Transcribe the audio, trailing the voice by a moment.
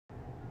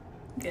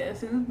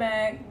Guess who's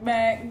back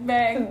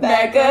again.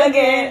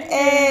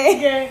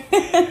 Hey.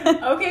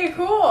 Okay,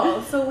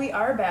 cool. So we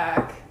are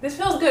back. This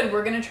feels good.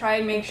 We're gonna try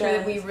and make sure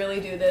that we really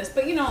do this.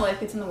 But life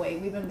gets in the way.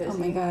 We've been busy. Oh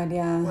my god,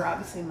 yeah. We're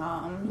obviously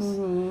moms.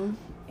 Mm-hmm.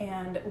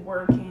 And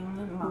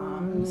working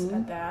moms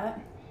at that.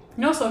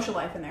 No social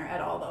life in there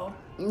at all, though.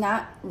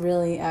 Not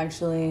really,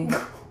 actually.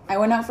 I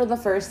went out for the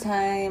first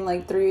time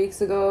 3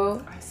 weeks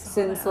ago.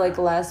 Since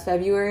last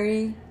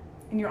February.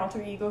 And your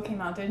alter ego came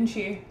out, didn't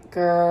she?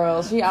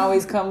 Girl, she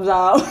always comes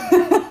out.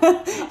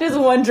 Just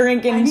one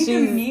drink and I need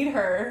to meet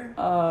her.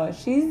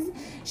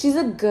 She's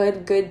a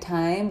good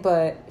time,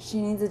 but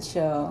she needs a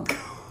chill.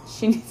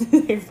 She needs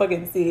to take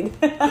fucking seed.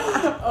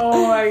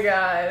 Oh my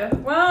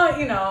god.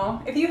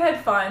 Well, if you had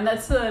fun,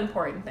 that's the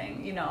important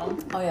thing,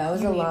 Oh yeah, it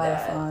was a lot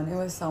of fun. It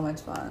was so much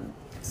fun.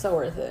 So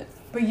worth it.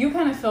 But you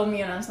kind of filled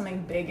me in on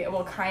something big.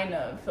 Well, kind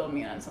of filled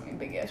me in on something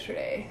big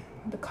yesterday.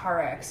 The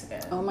car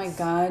accident. Oh my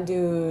god,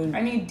 dude. I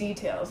need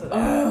details of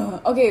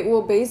that. Okay,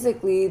 well,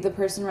 basically, the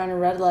person ran a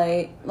red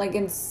light.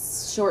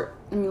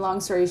 Long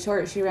story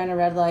short, she ran a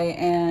red light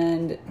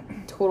and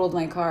totaled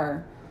my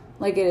car.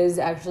 It is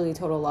actually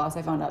total loss.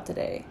 I found out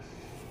today.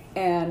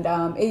 And,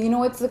 you know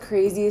what's the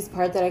craziest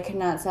part that I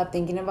cannot stop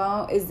thinking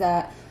about is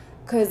that,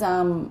 because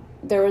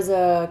there was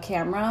a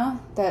camera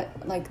that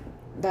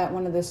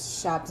one of the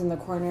shops in the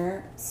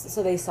corner,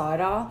 so they saw it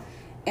all.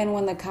 And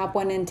when the cop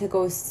went in to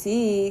go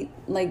see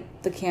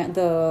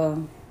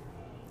the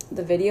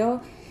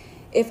video,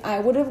 if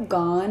I would have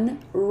gone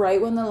right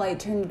when the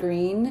light turned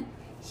green,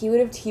 he would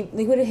have hit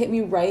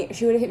me right.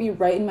 She would have hit me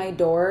right in my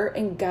door.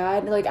 And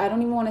God, I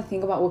don't even want to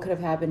think about what could have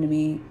happened to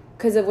me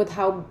because of with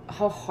how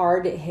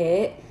hard it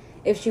hit.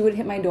 If she would have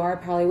hit my door, I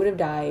probably would have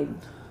died.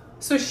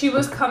 So she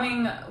was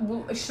coming.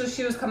 So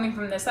she was coming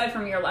from this side,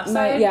 from your left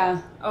side.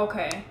 Yeah.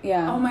 Okay.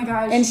 Yeah. Oh my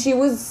gosh. And she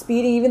was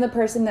speeding. Even the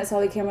person that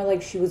saw the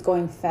camera, she was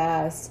going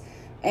fast,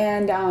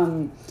 and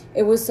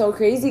it was so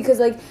crazy because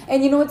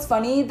and you know what's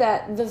funny,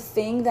 that the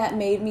thing that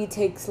made me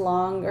take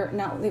long, or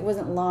not, it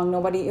wasn't long.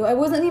 It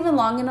wasn't even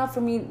long enough for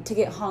me to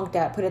get honked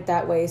at. Put it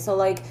that way. So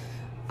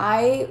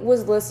I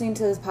was listening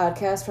to this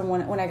podcast from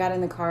when I got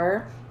in the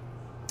car.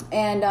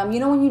 And,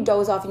 when you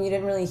doze off and you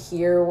didn't really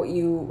hear what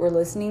you were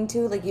listening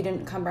to, you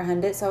didn't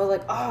comprehend it. So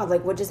I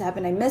was what just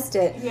happened? I missed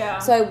it. Yeah.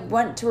 So I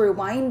went to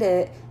rewind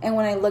it, and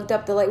when I looked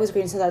up, the light was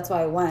green, so that's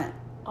why I went.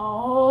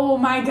 Oh,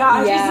 my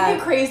gosh. Yeah.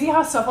 Isn't it crazy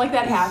how stuff like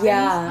that happens?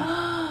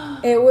 Yeah.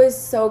 It was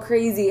so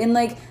crazy. And,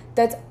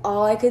 that's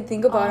all I could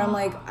think about. I'm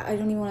I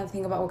don't even want to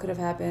think about what could have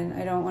happened.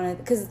 I don't want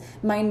to, because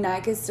my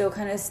neck is still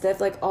kind of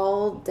stiff,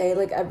 all day.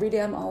 Every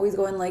day I'm always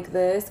going like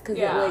this, because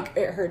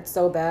it hurts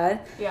so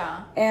bad.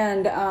 Yeah.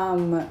 And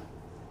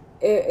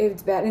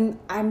it's bad. And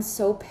I'm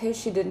so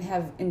pissed she didn't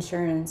have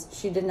insurance.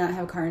 She did not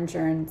have car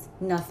insurance.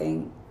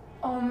 Nothing.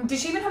 Did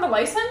she even have a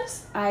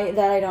license? I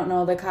don't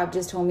know. The cop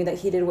just told me that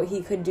he did what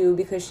he could do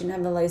because she didn't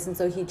have the license,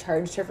 so he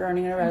charged her for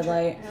running a red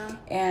light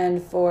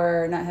and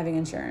for not having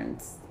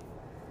insurance.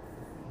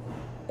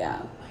 Yeah.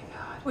 Oh my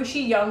god. Was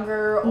she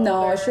younger, older?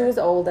 No, she was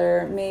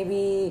older.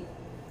 Maybe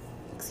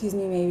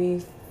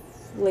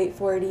late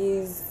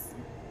 40s.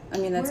 I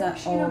mean, that's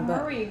not old, but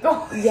where were you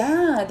going?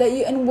 Yeah,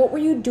 and what were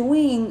you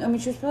doing? I mean,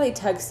 she was probably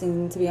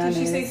texting, to be honest.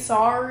 Did she say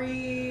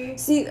sorry?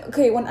 See,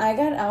 okay, when I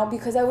got out,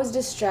 because I was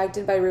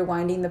distracted by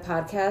rewinding the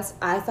podcast,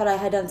 I thought I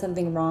had done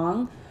something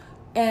wrong,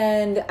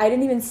 and I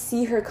didn't even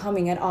see her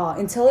coming at all.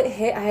 Until it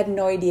hit, I had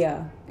no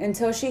idea.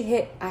 Until she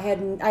hit, I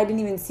didn't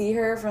even see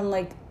her from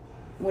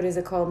what is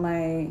it called?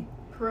 My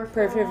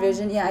peripheral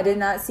vision. Yeah, I did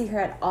not see her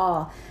at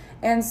all.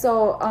 And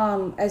so,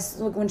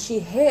 when she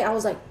hit, I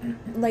was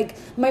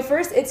my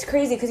first, it's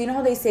crazy, because you know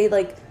how they say,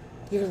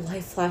 your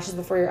life flashes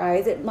before your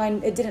eyes?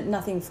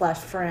 Nothing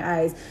flashed before my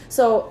eyes.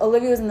 So,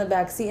 Olivia was in the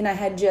back seat, and I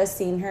had just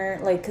seen her,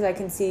 because I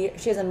can see,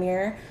 she has a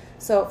mirror.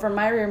 So, from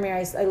my rear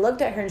mirror, I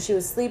looked at her, and she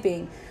was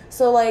sleeping.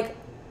 So,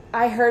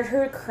 I heard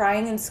her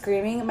crying and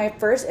screaming. My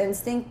first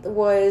instinct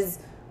was,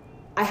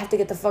 I have to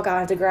get the fuck out. I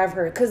have to grab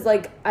her, because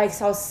I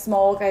saw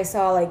smoke. I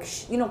saw it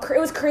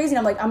was crazy.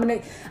 And I'm I'm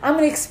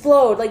gonna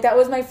explode. That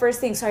was my first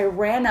thing. So I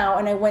ran out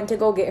and I went to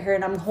go get her,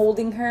 and I'm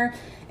holding her.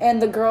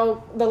 And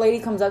the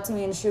lady comes up to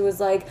me and she was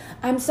like,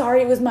 "I'm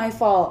sorry, it was my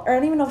fault." Or I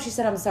don't even know if she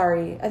said I'm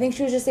sorry. I think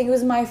she was just saying it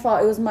was my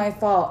fault. It was my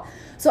fault.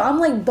 So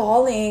I'm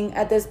bawling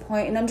at this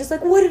point, and I'm just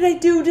what did I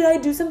do? Did I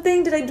do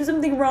something? Did I do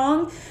something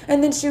wrong?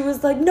 And then she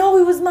was like, "No,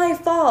 it was my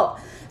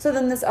fault." So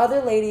then this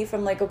other lady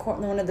from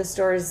one of the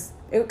stores,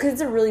 because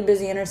it's a really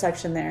busy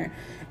intersection there,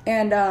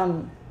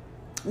 and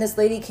this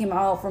lady came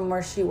out from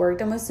where she worked,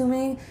 I'm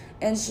assuming,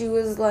 and she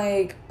was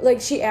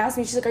she asked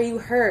me, she's like, "Are you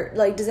hurt?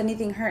 Does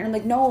anything hurt?" And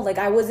I'm "No,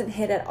 I wasn't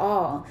hit at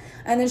all."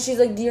 And then she's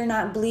like, "You're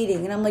not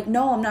bleeding?" And I'm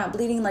 "No, I'm not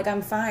bleeding,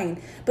 I'm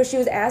fine." But she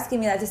was asking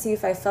me that to see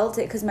if I felt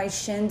it, because my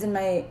shins and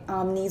my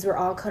knees were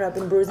all cut up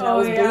and bruised, and I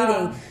was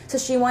bleeding. So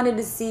she wanted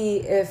to see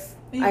if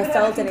I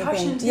felt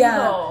anything.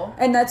 Though.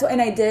 And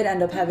I did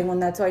end up having one.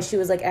 That's why she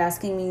was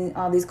asking me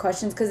all these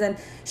questions, because then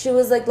she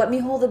was "Let me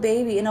hold the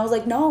baby," and I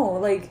was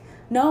 "No,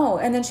 no.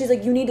 And then she's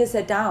like, you need to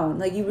sit down.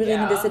 Like, you really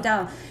need to sit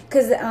down.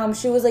 Because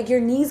she was like,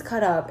 your knee's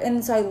cut up.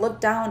 And so I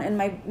looked down and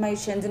my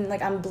shins and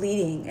like I'm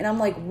bleeding. And I'm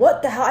like,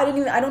 what the hell? I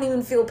don't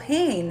even feel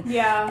pain.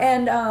 Yeah.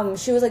 And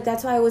she was like,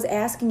 that's why I was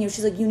asking you.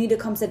 She's like, you need to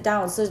come sit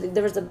down. So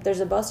there's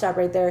a bus stop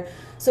right there.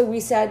 So we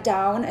sat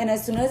down, and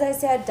as soon as I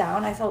sat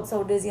down, I felt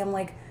so dizzy. I'm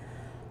like,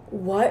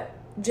 what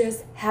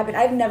just happened?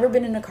 I've never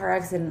been in a car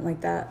accident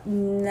like that.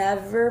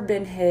 Never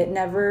been hit.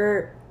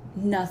 Never,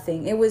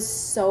 nothing. It was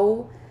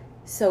so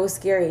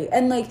scary.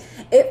 And like,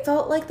 it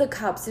felt like the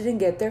cops didn't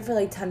get there for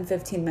like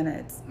 10-15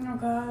 minutes. Oh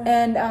god.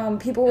 And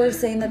people were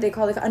saying that they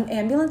called an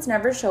ambulance,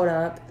 never showed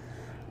up.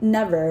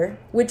 Never,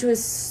 which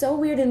was so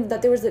weird, and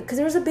that there was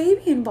a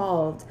baby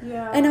involved.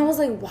 Yeah. And I was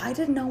like, why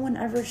did no one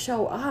ever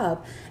show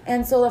up?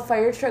 And so the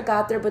fire truck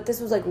got there, but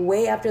this was like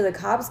way after the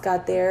cops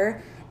got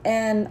there.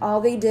 And all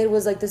they did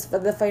was like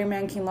the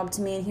fireman came up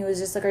to me and he was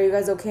just like, are you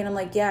guys okay? And I'm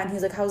like, yeah. And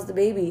he's like, how's the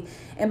baby?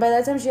 And by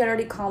that time she had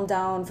already calmed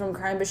down from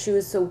crying, but she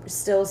was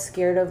still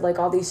scared of like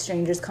all these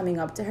strangers coming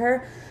up to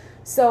her.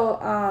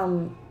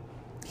 So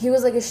he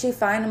was like, is she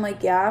fine? I'm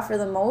like, yeah, for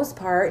the most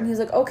part. And he was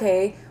like,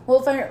 okay. Well,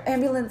 the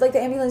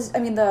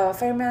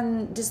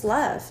fireman just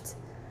left.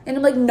 And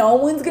I'm like, no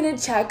one's gonna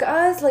check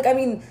us? Like, I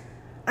mean,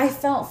 I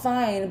felt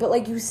fine, but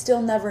like, you still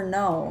never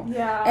know.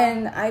 Yeah.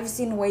 And I've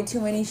seen way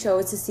too many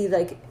shows to see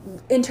like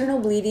internal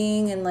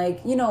bleeding and like,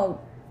 you know,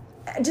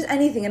 just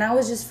anything. And I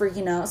was just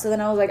freaking out. So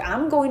then I was like,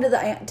 I'm going to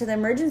the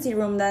emergency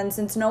room then,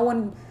 since no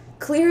one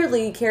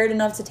clearly cared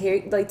enough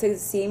to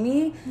see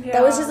me. Yeah.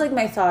 That was just like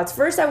my thoughts.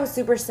 First, I was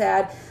super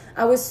sad.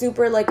 I was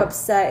super like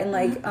upset, and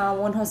like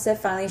when Jose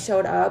finally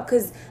showed up,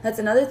 because that's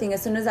another thing. As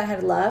soon as I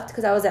had left,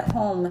 because I was at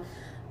home,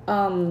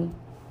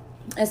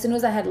 as soon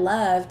as I had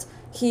left,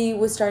 he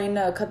was starting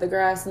to cut the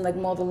grass and like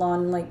mow the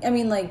lawn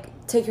and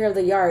take care of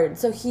the yard.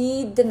 So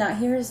he did not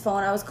hear his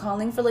phone. I was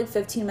calling for like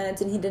 15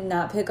 minutes and he did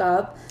not pick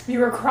up. You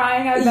were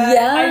crying, I bet.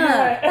 Yeah. I knew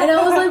it. And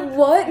I was like,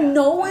 what?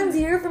 No one's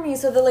here for me.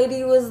 So the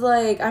lady was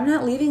like, I'm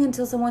not leaving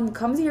until someone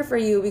comes here for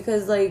you,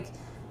 because like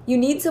you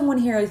need someone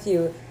here with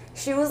you.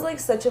 She was like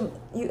such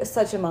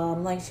a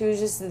mom. Like, she was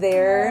just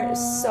there.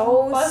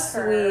 So bless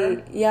sweet.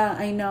 her. Yeah,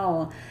 I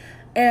know.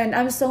 And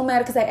I'm so mad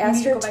because I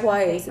asked her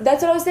twice.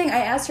 That's what I was saying. I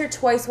asked her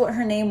twice what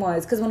her name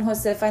was, because when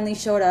Jose finally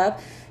showed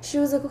up, she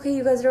was like, okay,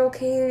 you guys are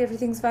okay,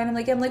 everything's fine. I'm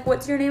like,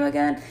 what's your name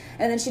again?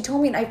 And then she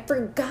told me, and I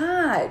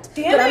forgot.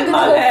 Damn, but I'm it,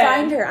 gonna go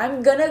find her.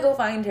 I'm gonna go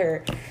find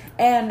her.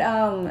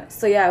 And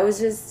so yeah,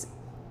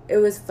 it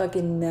was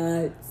fucking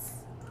nuts.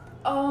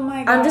 Oh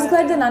my god. I'm just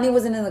glad that Nani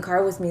wasn't in the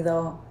car with me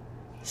though.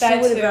 She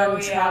would have been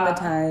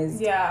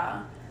traumatized.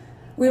 Yeah.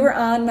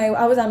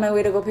 I was on my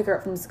way to go pick her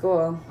up from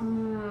school.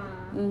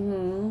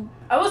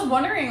 I was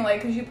wondering,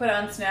 like, because you put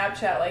on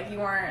Snapchat, like, you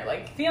weren't,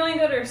 like, feeling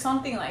good or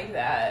something like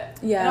that.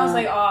 Yeah. And I was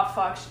like, oh,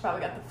 fuck, she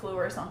probably got the flu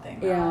or something.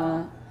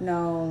 Yeah.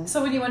 No.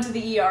 So when you went to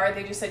the ER,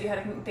 they just said you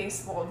had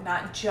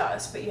not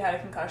just, but you had a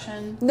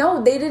concussion?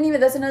 No, they didn't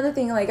even, that's another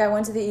thing. Like, I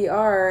went to the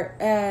ER,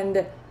 and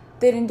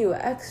they didn't do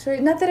an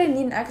x-ray. Not that I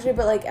need an x-ray,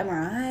 but, like,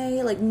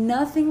 MRI. Like,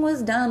 nothing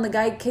was done. The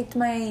guy kicked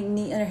my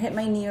knee, or hit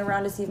my knee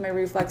around to see if my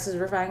reflexes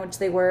were fine, which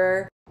they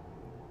were.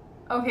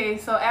 Okay,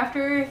 so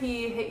after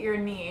he hit your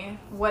knee,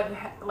 what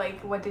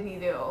did he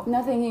do?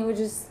 Nothing. He was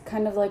just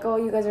kind of like, oh,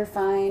 you guys are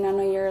fine. I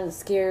know you're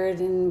scared,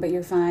 but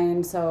you're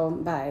fine, so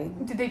bye.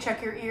 Did they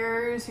check your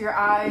ears, your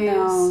eyes?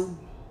 No.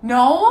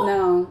 No?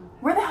 No.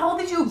 Where the hell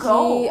did you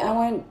go? I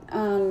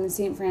went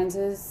St.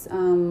 Francis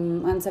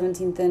on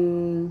 17th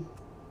and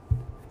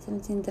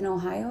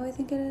Ohio, I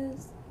think it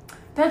is.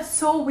 That's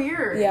so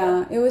weird.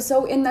 Yeah, it was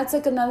so, and that's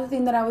like another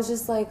thing that I was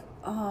just like,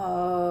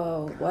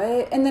 oh,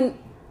 what? And then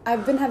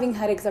I've been having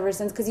headaches ever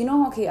since, because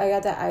okay, I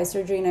got that eye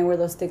surgery and I wear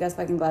those thick ass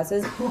fucking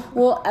glasses.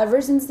 Well,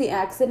 ever since the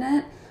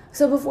accident,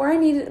 so before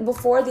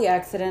the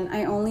accident,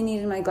 I only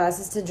needed my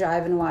glasses to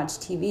drive and watch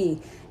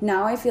TV.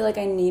 Now I feel like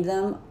I need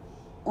them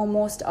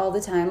almost all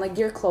the time. Like,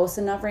 you're close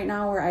enough right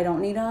now where I don't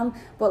need them,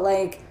 but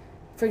like,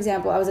 for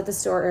example, I was at the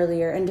store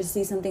earlier, and to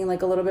see something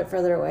like a little bit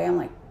further away, I'm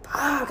like,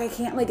 fuck, I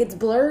can't, like, it's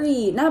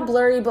blurry. Not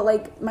blurry, but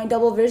like my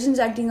double vision's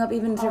acting up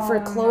even for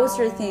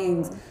closer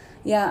things.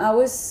 Yeah, I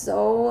was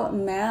so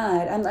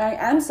mad.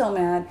 I'm so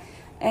mad.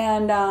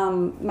 And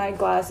my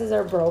glasses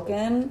are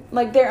broken.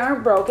 Like, they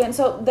aren't broken.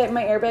 So that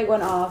my airbag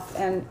went off,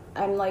 and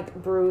I'm like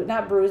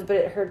not bruised, but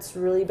it hurts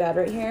really bad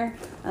right here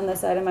on the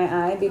side of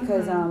my eye,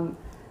 because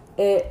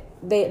the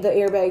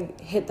airbag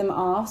hit them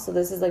off. So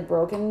this is like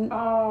broken.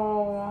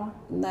 Oh.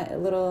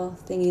 That little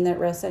thingy that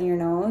rests on your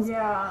nose.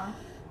 Yeah.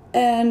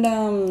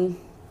 And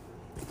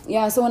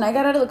yeah, so when I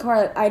got out of the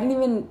car, I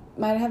didn't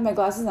have my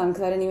glasses on,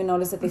 because I didn't even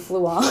notice that they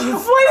flew off.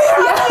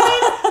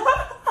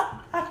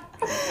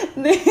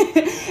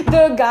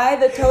 The guy,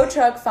 the tow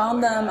truck,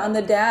 found them on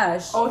the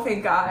dash. Oh,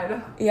 thank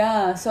God.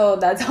 Yeah, so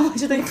that's how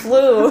much they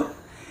flew.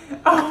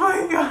 Oh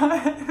my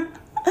God.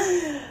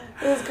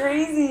 It was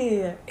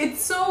crazy.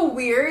 It's so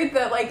weird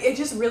that, like, it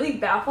just really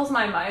baffles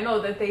my mind,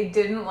 though, that they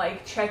didn't,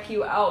 like, check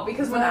you out.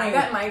 Because when I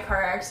got in my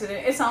car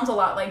accident, it sounds a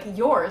lot like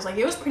yours. Like,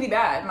 it was pretty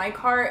bad. My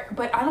car,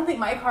 but I don't think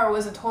my car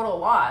was a total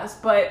loss.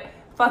 But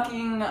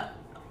fucking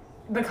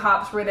the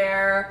cops were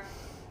there.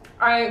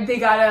 They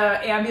got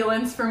a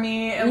ambulance for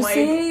me, and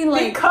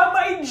they cut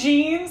my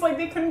jeans. Like,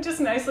 they couldn't just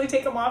nicely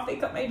take them off. They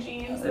cut my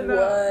jeans. And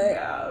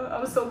yeah, I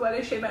was so glad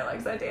I shaved my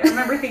legs that day. I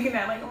remember thinking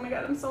that, like, oh my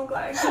god, I'm so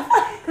glad,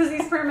 because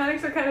these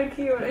paramedics are kind of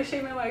cute. I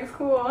shaved my legs,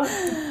 cool.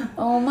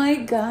 Oh my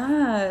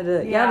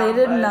god, yeah, they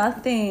did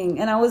nothing,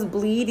 and I was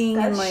bleeding.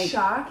 That's and like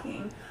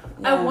shocking.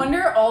 Yeah. I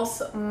wonder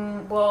also,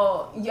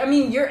 well, I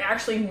mean, you're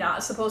actually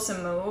not supposed to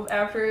move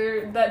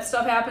after that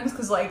stuff happens,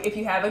 because, like, if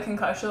you have a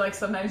concussion, like,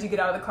 sometimes you get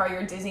out of the car,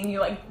 you're dizzy, and you,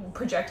 like,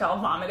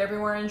 projectile vomit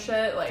everywhere and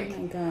shit, like, oh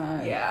my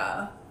god.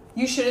 Yeah.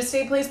 You should have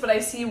stayed placed, but I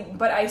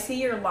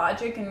see your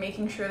logic in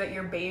making sure that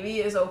your baby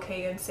is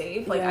okay and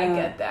safe. Like, I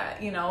get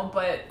that, you know,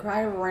 but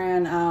I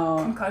ran out.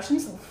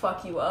 Concussions will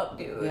fuck you up,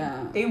 dude.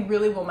 Yeah. They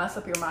really will mess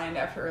up your mind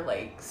after,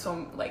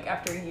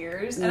 after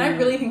years. And I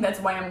really think that's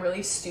why I'm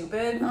really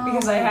stupid,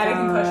 because I had a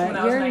concussion when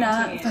I was 19. You're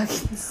not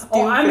fucking stupid.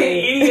 Oh, I'm an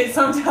idiot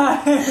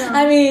sometimes.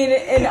 I mean,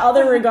 in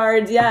other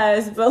regards,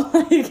 yes, but,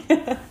 like...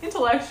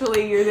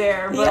 Intellectually, you're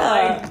there, but,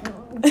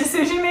 like...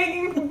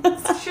 Decision-making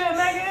shit,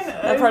 Megan.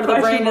 That part of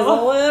the brain is a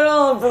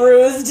little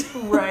bruised.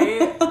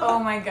 Right? Oh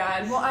my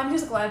god. Well, I'm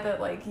just glad that,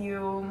 like,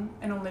 you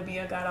and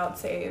Olivia got out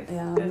safe.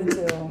 Yeah, me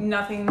too.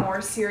 Nothing more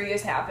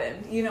serious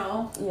happened, you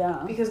know?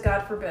 Yeah. Because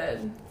God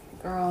forbid.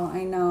 Girl,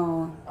 I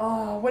know.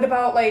 Oh, what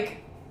about, like,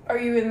 are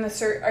you on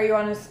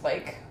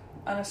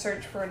a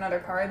search for another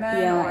car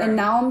then? Yeah, and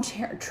now I'm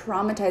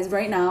traumatized.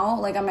 Right now,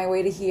 like, on my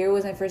way to here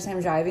was my first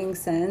time driving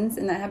since,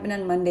 and that happened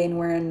on Monday, and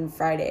we're on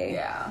Friday.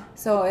 Yeah.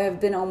 So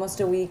I've been almost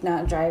a week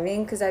not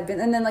driving, because and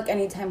then, like,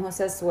 anytime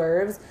Jose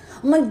swerves,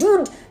 I'm like,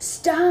 dude,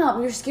 stop,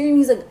 you're scaring me.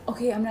 He's like,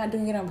 okay, I'm not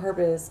doing it on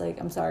purpose, like,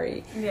 I'm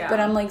sorry. Yeah. But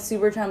I'm, like,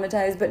 super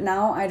traumatized, but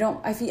now I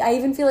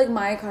even feel like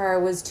my car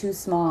was too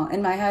small,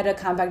 and I had a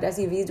compact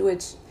SUV,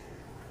 which...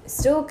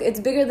 Still, it's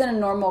bigger than a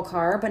normal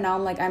car, but now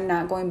I'm like, I'm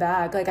not going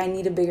back. Like, I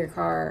need a bigger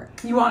car.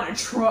 You want a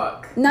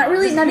truck? Not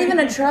even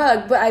a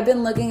truck, but I've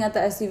been looking at the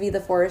SUV,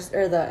 the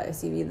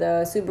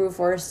Subaru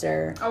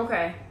Forester.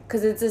 Okay.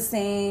 Because it's the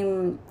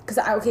same,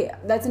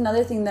 that's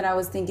another thing that I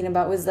was thinking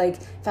about was, like,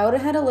 if I would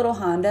have had a little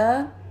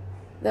Honda,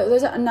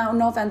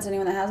 no offense to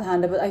anyone that has a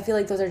Honda, but I feel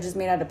like those are just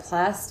made out of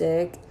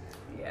plastic.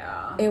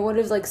 Yeah. It would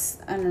have, like,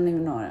 I don't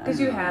even know. Because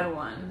you had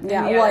one.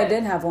 Yeah, well, I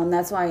did have one.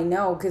 That's why I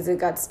know. Because it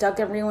got stuck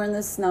everywhere in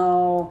the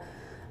snow.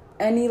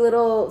 Any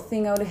little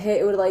thing I would hit,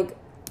 it would, like,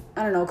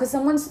 I don't know. Because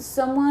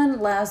someone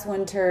last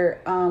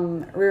winter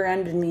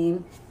rear-ended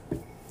me.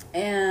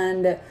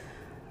 And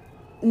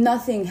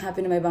nothing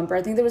happened to my bumper.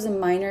 I think there was a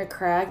minor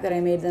crack that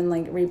I made them,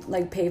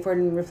 like, pay for it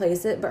and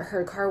replace it. But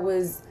her car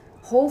was,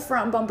 whole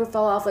front bumper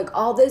fell off. Like,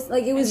 all this,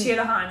 like, it was. And she had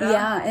a Honda?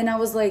 Yeah, and I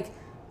was like...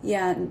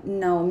 Yeah,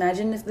 no,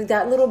 imagine if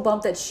that little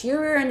bump that she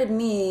rear-ended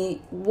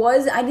me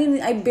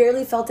I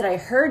barely felt it. I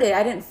heard it.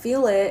 I didn't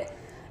feel it.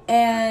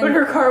 But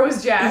her car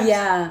was jacked.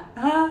 Yeah.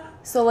 Huh?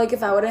 So, like,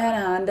 if I would have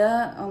had a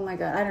Honda, oh my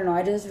god, I don't know.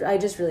 I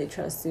just really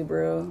trust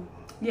Subaru.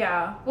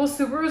 Yeah. Well,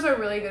 Subarus are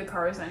really good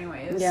cars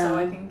anyways. Yeah. So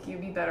I think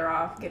you'd be better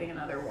off getting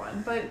another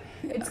one. But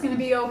it's going to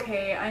be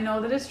okay. I know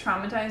that it's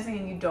traumatizing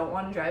and you don't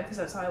want to drive, because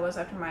that's how I was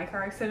after my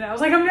car accident. I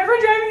was like, I'm never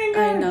driving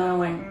again. I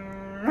know. I'm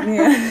like,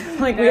 yeah,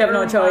 like we have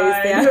no choice.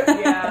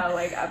 Yeah,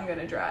 like, I'm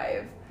gonna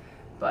drive,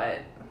 but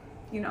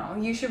you know,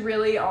 you should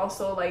really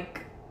also,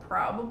 like,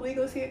 probably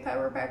go see a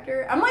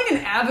chiropractor. I'm, like, an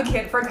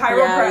advocate for chiropractic.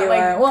 Yeah, you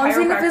are. Well, I'm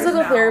seeing a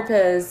physical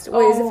therapist.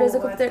 Wait, is it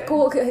physical therapist?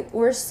 Cool. Okay.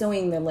 We're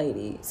suing the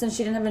lady since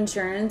she didn't have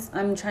insurance.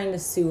 I'm trying to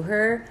sue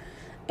her.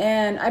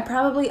 And I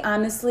probably,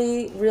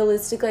 honestly,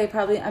 realistically,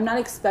 I'm not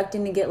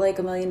expecting to get, like,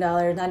 $1 million,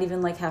 not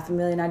even, like,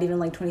 $500,000, not even,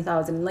 like,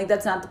 $20,000. Like,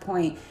 that's not the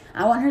point.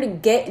 I want her to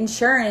get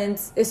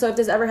insurance, so if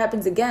this ever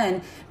happens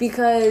again,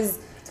 because...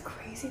 It's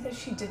crazy that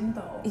she didn't,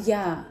 though.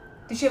 Yeah.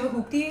 Did she have a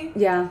hoopty?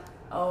 Yeah.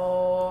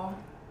 Oh.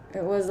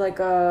 It was, like,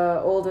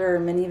 a older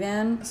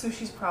minivan. So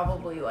she's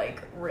probably,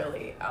 like,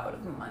 really out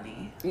of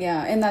money.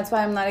 Yeah, and that's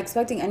why I'm not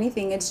expecting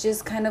anything. It's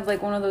just kind of,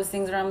 like, one of those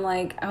things where I'm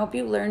like, I hope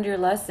you learned your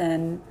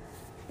lesson.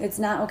 It's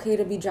not okay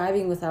to be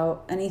driving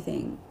without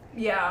anything.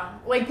 Yeah.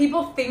 Like,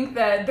 people think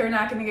that they're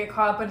not going to get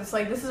caught, but it's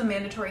like, this is a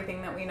mandatory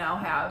thing that we now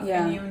have.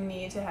 Yeah. And you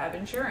need to have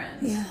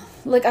insurance. Yeah.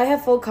 Like, I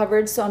have full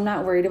coverage, so I'm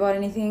not worried about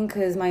anything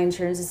because my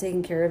insurance is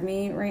taking care of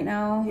me right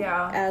now.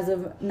 Yeah. As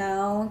of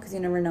now, because you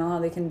never know how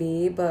they can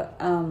be. But,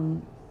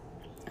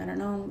 I don't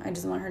know. I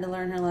just want her to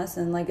learn her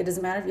lesson. Like, it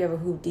doesn't matter if you have a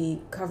hoopty,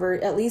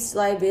 cover at least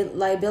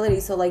liability.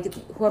 So, like,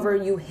 whoever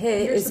you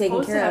hit is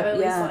taken care of. You're supposed to have at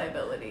least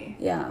liability.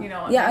 Yeah. You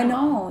know. Yeah, I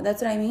know.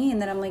 That's what I mean.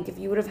 That I'm like, if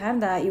you would have had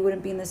that, you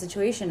wouldn't be in this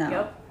situation now.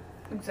 Yep.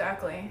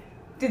 Exactly.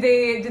 Did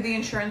your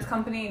insurance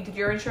company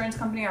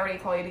already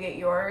call you to get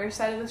your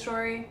side of the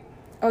story?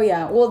 Oh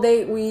yeah. Well,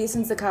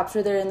 since the cops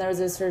were there and there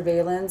was a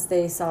surveillance,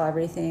 they saw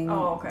everything.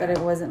 Oh, okay. That it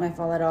wasn't my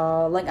fault at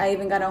all. Like, I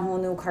even got a whole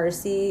new car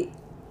seat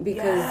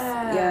because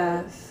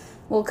yeah.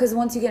 Well, because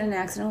once you get in an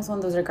accident with one,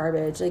 those are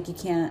garbage. Like, you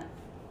can't.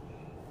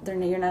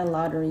 You're not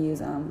allowed to reuse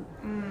them.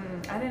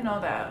 I didn't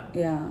know that.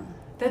 Yeah.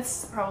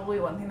 That's probably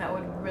one thing that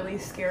would really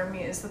scare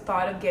me is the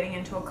thought of getting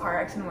into a car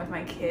accident with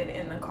my kid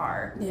in the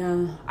car.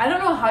 Yeah. I don't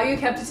know how you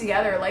kept it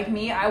together. Like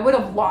me, I would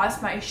have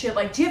lost my shit.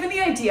 Like, do you have any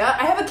idea?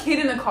 I have a kid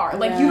in the car.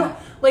 Like, you don't,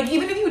 like,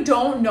 even if you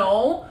don't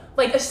know,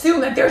 like,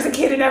 assume that there's a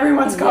kid in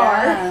everyone's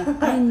car. Yeah,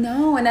 I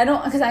know. And I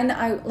don't, because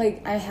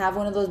I have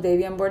one of those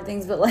baby on board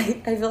things, but,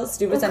 like, I feel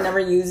stupid so I never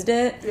used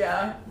it.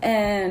 Yeah.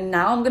 And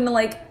now I'm going to,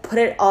 like, put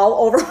it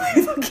all over my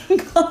fucking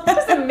car. It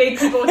doesn't make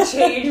people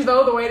change,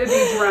 though, the way that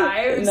they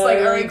drive. It's no, like,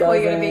 it really alright, cool,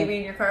 you got a baby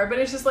in your car. But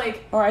it's just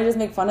like... Or I just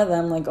make fun of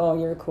them, like, oh,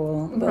 you're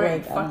cool. But,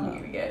 right, like, fuck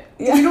you, idiot.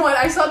 Yeah. You know what?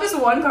 I saw this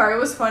one car. It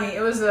was funny.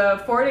 It was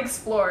a Ford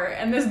Explorer.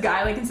 And this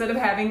guy, like, instead of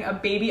having a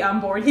baby on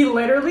board, he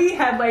literally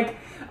had, like...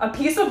 a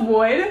piece of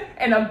wood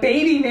and a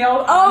baby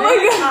nailed on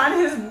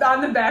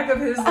the back of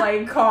his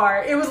like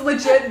car. It was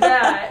legit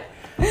that.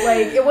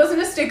 Like, it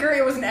wasn't a sticker,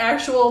 it was an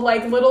actual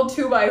like little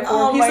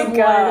 2x4 piece of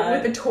wood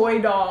with a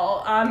toy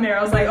doll on there.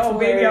 I was like, oh,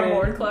 baby on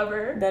board,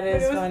 clever. That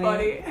is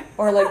funny.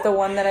 Or like the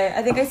one that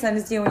I think I sent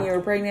it to you when you were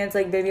pregnant. It's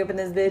like, baby, open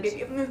this bitch.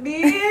 Baby, open this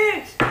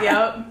bitch.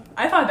 Yep.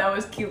 I thought that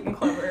was cute and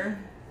clever.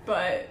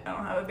 But I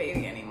don't have a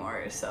baby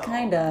anymore, so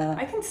kinda.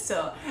 I can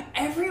still.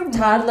 Every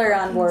toddler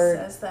on board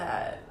says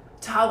that.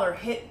 Toddler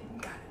hit.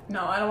 God,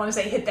 no, I don't want to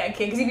say hit that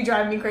kid because he'd be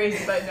driving me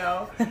crazy, but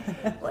no.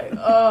 Like,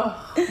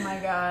 oh my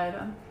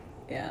God.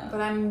 Yeah.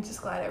 But I'm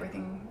just glad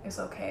everything is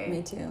okay.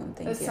 Me too.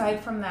 Thank you.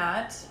 Aside from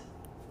that,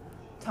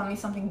 tell me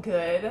something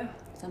good.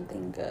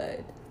 Something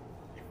good.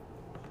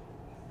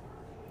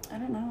 I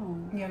don't know.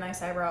 You have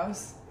nice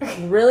eyebrows.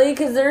 Really?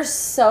 Because they're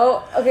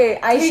so... Okay,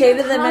 I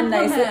shaded them in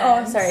nicely.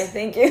 Oh, sorry.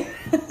 Thank you.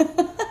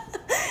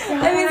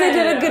 That means I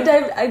did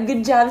a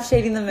good job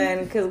shading them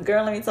in. Because,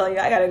 girl, let me tell you,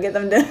 I gotta get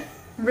them done.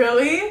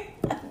 Really?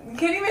 You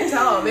can't even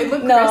tell. They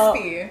look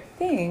crispy.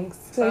 Thanks.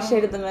 So I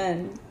shaded them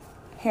in.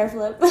 Hair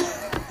flip.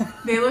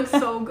 They look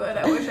so good.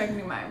 I wish I could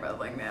do my eyebrows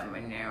like that,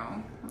 but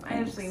no.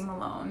 I just leave them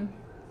alone.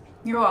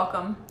 You're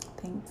welcome.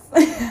 Thanks.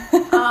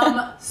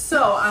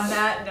 So on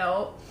that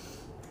note,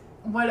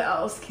 what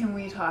else can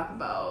we talk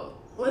about?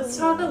 Let's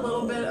talk a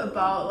little bit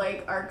about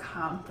like our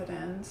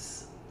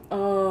confidence.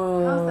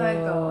 Oh, how's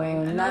that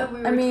going?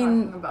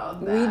 Talking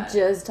about that. We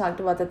just talked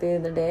about that the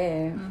other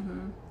day. Mm-hmm.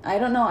 I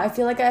don't know. I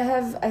feel like I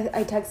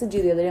texted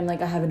you the other day. I'm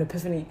like, I have an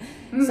epiphany.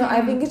 Mm-hmm. So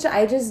I think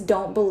I just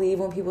don't believe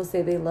when people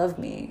say they love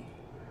me.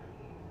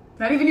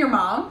 Not even your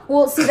mom?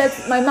 Well, see,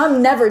 that's my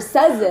mom never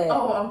says it.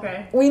 Oh,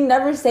 okay. We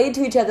never say it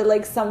to each other.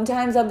 Like,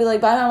 sometimes I'll be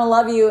like, bye, mom, I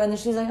love you. And then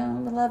she's like,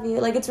 oh, I love you.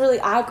 Like, it's really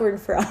awkward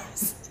for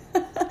us.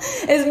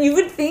 As you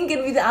would think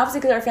it'd be the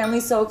opposite because our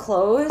family's so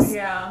close.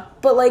 Yeah.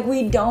 But, like,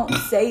 we don't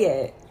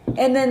say it.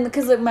 And then,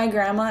 because, like, my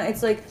grandma,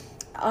 it's like,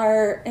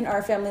 in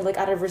our family, like,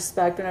 out of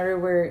respect,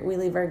 whenever we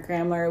leave our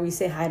grandma or we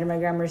say hi to my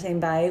grandma or saying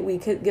bye, we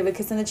could give a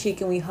kiss on the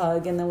cheek and we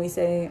hug and then we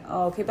say,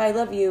 oh, okay, bye, I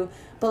love you.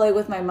 But, like,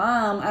 with my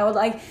mom, I would,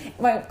 like,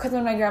 because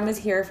when my grandma's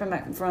here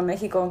from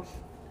Mexico,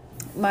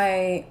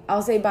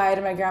 I'll say bye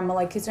to my grandma,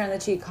 like, kiss her on the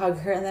cheek, hug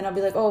her, and then I'll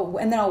be like, oh,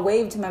 and then I'll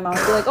wave to my mom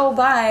and be like, oh,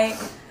 bye.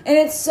 And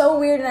it's so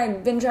weird, and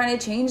I've been trying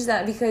to change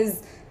that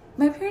because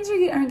my parents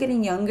aren't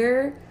getting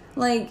younger.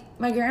 Like,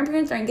 my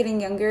grandparents aren't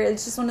getting younger.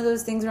 It's just one of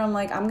those things where I'm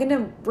like, I'm going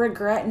to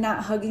regret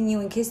not hugging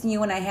you and kissing you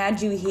when I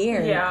had you here.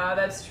 Yeah,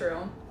 that's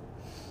true.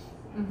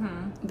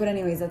 Mm-hmm. But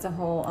anyways, that's a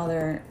whole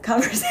other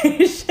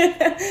conversation.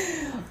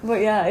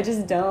 But yeah, I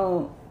just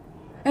don't.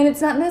 And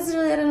it's not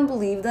necessarily that I don't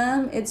believe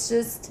them. It's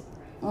just,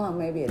 well,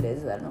 maybe it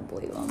is that I don't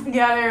believe them.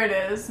 Yeah, there it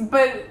is.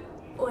 But,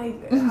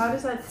 like, how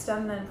does that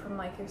stem then from,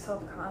 like, your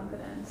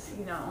self-confidence,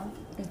 you know?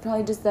 It's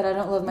probably just that I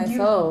don't love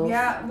myself.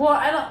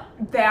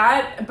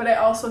 But I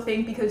also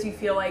think because you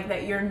feel like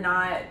that you're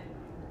not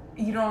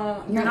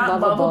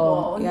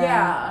lovable.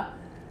 Yeah.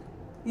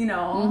 You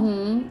know?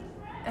 Mm-hmm.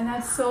 And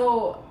that's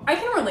so, I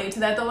can relate to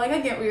that though. Like,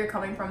 I get where you're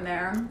coming from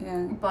there.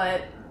 Yeah.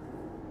 But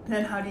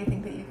then how do you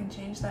think that you can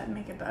change that and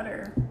make it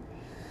better?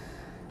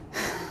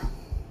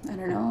 I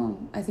don't know.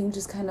 I think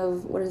just kind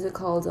of, what is it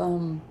called?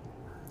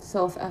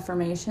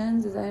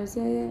 Self-affirmations, is that how you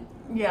say it?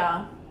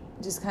 Yeah.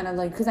 Just kind of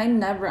like, because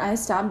I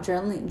stopped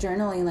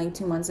journaling like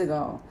 2 months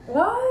ago.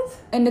 What?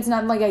 And it's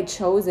not like I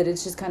chose it.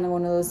 It's just kind of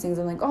one of those things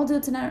I'm like, oh, I'll do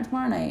it tonight or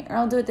tomorrow night. Or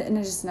I'll do it, and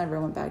I just never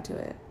went back to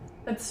it.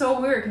 It's so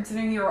weird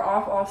considering you were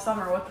off all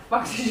summer. What the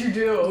fuck did you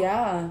do?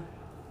 Yeah.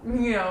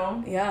 You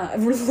know? Yeah.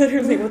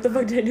 Literally, what the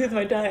fuck did I do with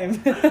my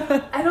time?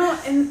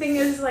 And the thing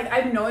is, like,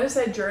 I've noticed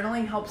that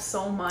journaling helps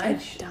so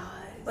much. It does.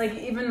 Like,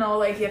 even though,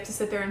 like, you have to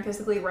sit there and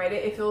physically write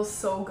it, it feels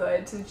so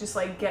good to just,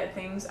 like, get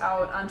things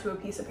out onto a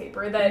piece of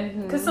paper. That,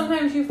 because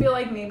sometimes you feel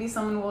like maybe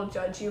someone will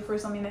judge you for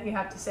something that you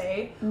have to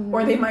say,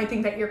 or they might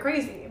think that you're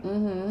crazy,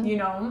 you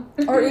know?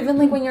 Or even,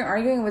 like, when you're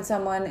arguing with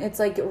someone, it's,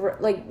 like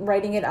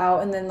writing it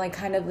out and then, like,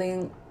 kind of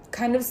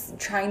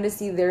trying to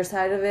see their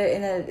side of it,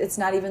 and it's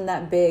not even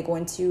that big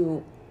once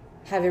you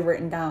have it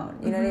written down.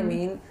 You know what I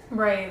mean?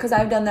 Right. Because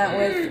I've done that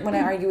with when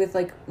I argue with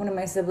like one of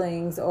my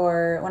siblings,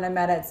 or when I'm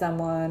mad at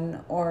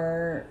someone,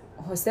 or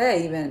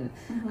Jose even.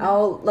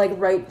 I'll like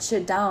write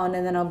shit down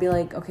and then I'll be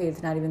like, okay,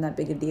 it's not even that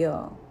big a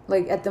deal.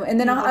 Like and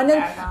then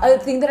a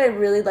thing that I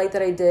really liked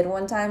that I did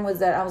one time was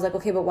that I was like,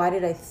 okay, but why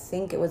did I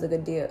think it was a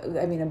good deal?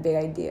 I mean, a big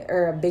idea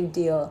or a big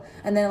deal,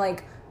 and then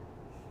like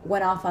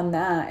went off on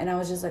that, and I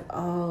was just like,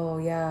 oh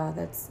yeah,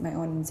 that's my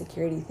own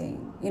insecurity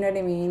thing. You know what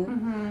I mean?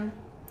 Mm-hmm.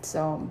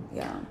 So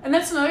yeah. And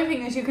that's another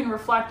thing is you can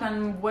reflect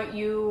on what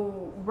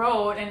you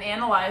wrote and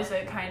analyze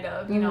it kind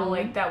of, you know,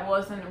 like that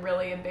wasn't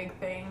really a big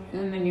thing.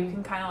 And then you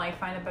can kind of like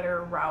find a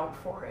better route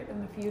for it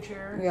in the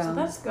future. Yeah. So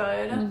that's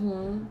good.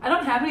 I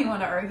don't have anyone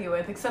to argue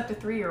with except a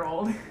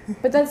 3-year-old.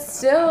 But that's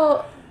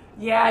still...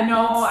 Yeah,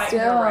 no,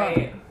 you're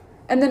right.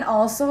 And then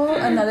also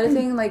another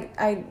thing, like,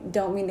 I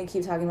don't mean to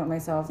keep talking about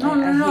myself.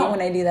 I hate when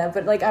I do that.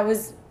 But like I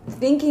was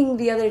thinking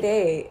the other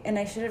day, and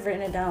I should have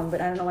written it down, but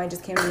I don't know why it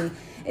just came to me,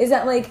 is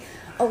that like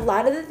a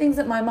lot of the things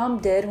that my mom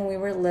did when we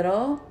were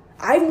little,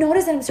 I've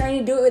noticed that I'm starting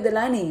to do it with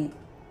Delaney.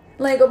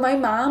 Like my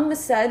mom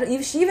said,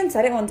 she even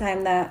said it one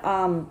time that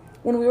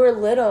when we were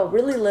little,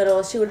 really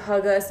little, she would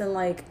hug us and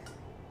like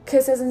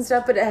kiss us and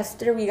stuff, but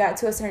after we got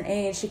to a certain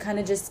age, she kind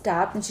of just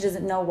stopped, and she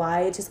doesn't know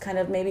why. It's just kind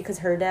of maybe because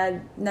her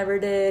dad never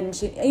did, and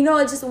she, you know,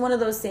 it's just one of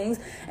those things.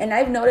 And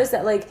I've noticed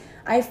that like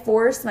I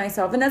forced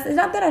myself, and it's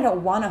not that I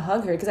don't want to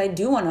hug her, because I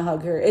do want to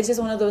hug her. It's just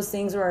one of those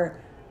things where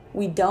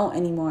we don't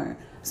anymore.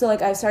 So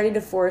like I've started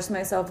to force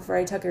myself before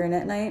I tuck her in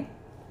at night.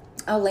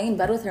 I'll lay in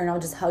bed with her and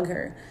I'll just hug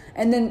her.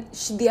 And then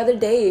the other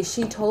day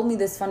she told me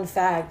this fun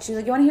fact. She was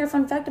like, "You want to hear a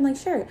fun fact?" I'm like,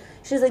 "Sure."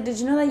 She was like, "Did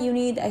you know that you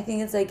need, I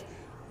think it's like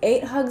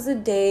 8 hugs a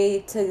day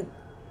to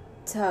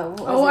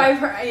I've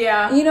heard,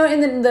 yeah. You know,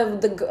 and then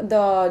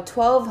the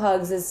 12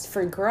 hugs is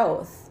for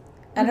growth.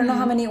 I don't know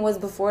how many it was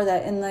before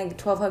that, and like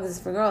 12 hugs is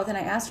for growth. And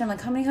I asked her, I'm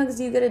like, "How many hugs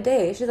do you get a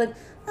day?" She's like,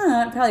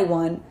 "Probably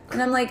 1."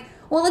 And I'm like,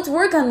 "Well, let's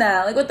work on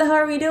that. Like, what the hell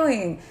are we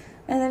doing?"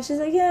 And then she's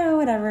like, "Yeah,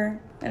 whatever."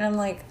 And I'm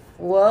like,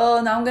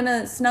 "Well, now I'm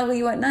gonna snuggle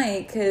you at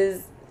night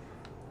because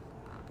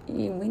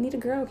we need to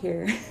grow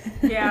here."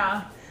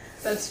 Yeah,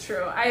 that's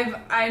true.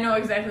 I know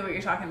exactly what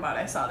you're talking about.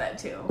 I saw that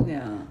too.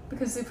 Yeah,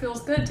 because it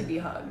feels good to be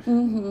hugged.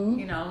 Mm-hmm.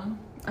 You know,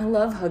 I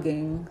love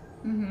hugging.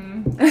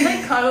 Mm-hmm. I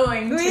like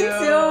cuddling too. Me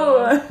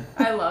too.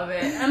 I love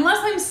it. Unless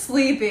I'm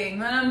sleeping,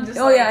 then I'm just.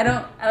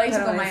 I like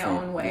to go my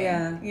own way.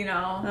 Yeah. You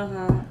know.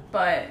 Uh-huh.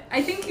 But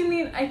I think you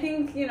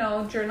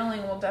know,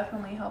 journaling will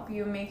definitely help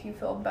you, make you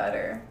feel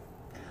better,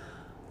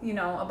 you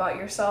know, about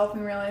yourself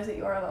and realize that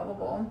you are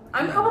lovable.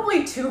 I'm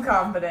probably too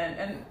confident,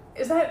 and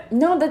is that...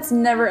 No, that's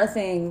never a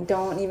thing.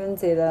 Don't even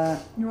say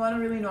that. You want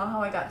to really know how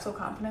I got so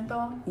confident,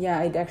 though? Yeah,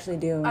 I actually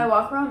do. I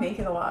walk around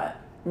naked a lot.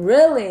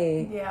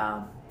 Really?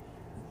 Yeah.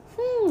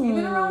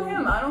 Even around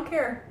him, I don't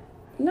care.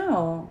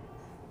 No.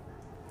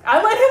 I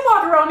let him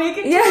walk around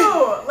naked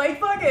too. Like,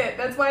 fuck it.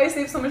 That's why I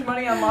save so much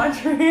money on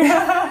laundry.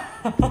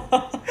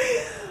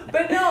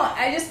 But no,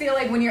 I just feel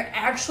like when you're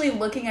actually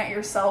looking at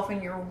yourself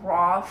in your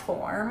raw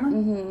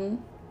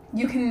form,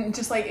 you can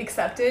just like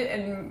accept it,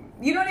 and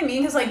you know what I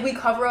mean? Because like we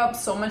cover up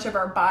so much of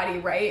our body,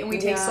 right? And we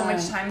take so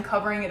much time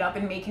covering it up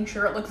and making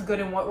sure it looks good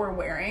in what we're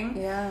wearing.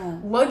 Yeah.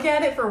 Look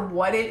at it for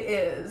what it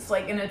is,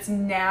 like in its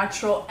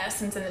natural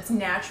essence and its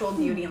natural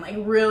beauty, and like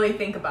really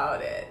think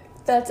about it.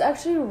 That's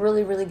actually a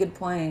really, really good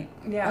point.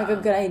 Yeah. Like a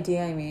good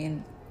idea, I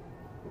mean.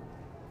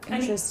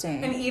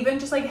 Interesting. And even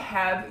just like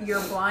have your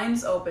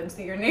blinds open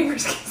so your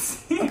neighbors can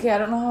see. Okay, I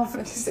don't know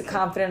how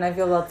confident I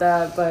feel about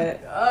that,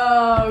 but...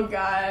 Oh,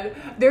 God.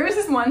 There was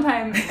this one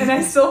time, and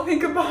I still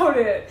think about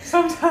it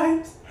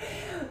sometimes.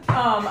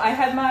 I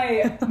had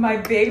my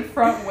big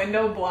front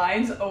window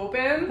blinds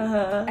open,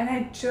 and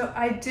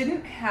I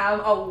didn't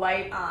have a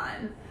light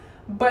on.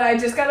 But I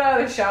just got out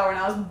of the shower and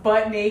I was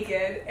butt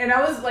naked. And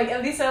I was like,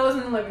 at least I was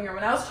in the living room,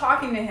 and I was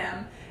talking to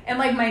him. And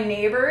like my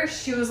neighbor,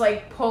 she was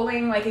like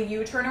pulling like a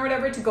U-turn or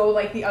whatever to go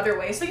like the other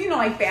way. So, you know,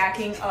 like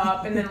backing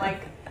up and then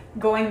like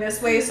going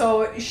this way.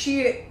 So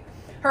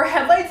her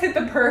headlights hit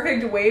the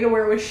perfect way to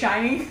where it was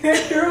shining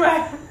through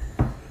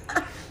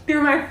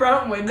my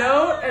front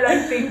window. And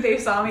I think they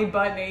saw me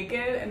butt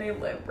naked, and they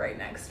live right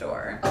next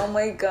door. Oh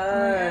my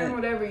God.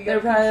 Whatever you They're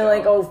probably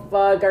like, "Oh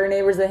fuck, our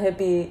neighbor's a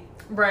hippie."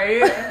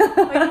 Right?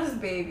 Like, just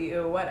baby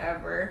you,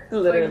 whatever.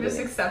 Literally. Like, just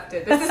accept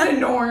it. This is the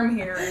norm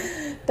here.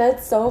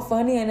 That's so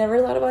funny. I never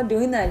thought about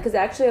doing that. Because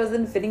actually, I was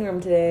in the fitting room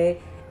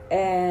today,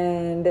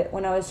 and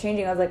when I was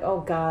changing, I was like,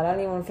 "Oh God, I don't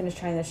even want to finish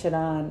trying this shit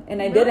on."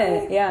 And I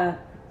didn't. Yeah.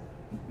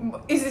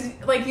 Is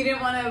it like you didn't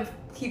want to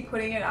keep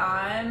putting it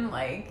on?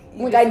 Like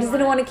I just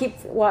didn't want to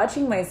keep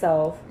watching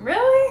myself.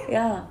 Really?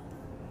 Yeah.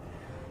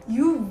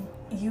 You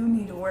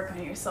need to work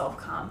on your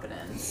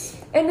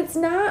self-confidence. And it's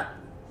not...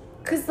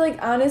 Because,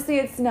 like, honestly,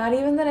 it's not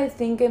even that I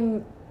think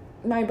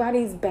my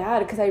body's bad,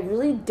 because I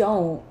really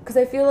don't. Because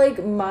I feel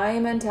like my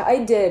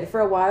I did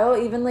for a while,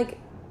 even, like,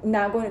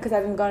 not going... Because I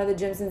haven't gone to the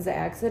gym since the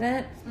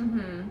accident.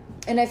 Mm-hmm.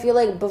 And I feel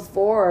like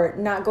before,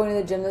 not going to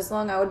the gym this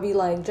long, I would be,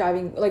 like,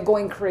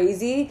 going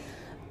crazy.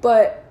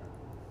 But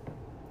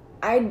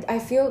I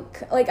feel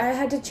like I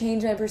had to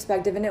change my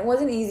perspective. And it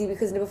wasn't easy,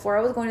 because before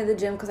I was going to the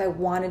gym because I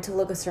wanted to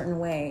look a certain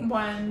way.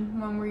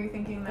 When were you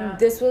thinking that?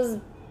 This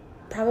was...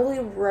 probably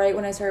right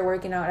when I started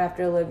working out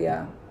after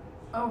Olivia.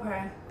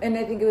 Okay. And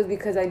I think it was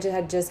because I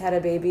just had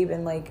a baby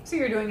and, like... So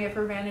you're doing it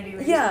for vanity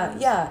reasons?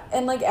 Yeah.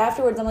 And, like,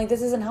 afterwards, I'm like,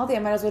 this isn't healthy. I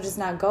might as well just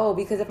not go,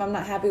 because if I'm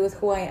not happy with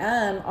who I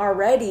am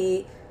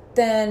already,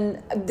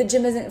 then the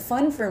gym isn't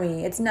fun for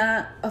me. It's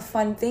not a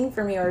fun thing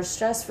for me or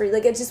stress-free.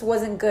 Like, it just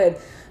wasn't good.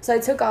 So I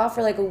took off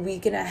for, like, a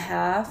week and a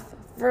half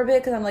for a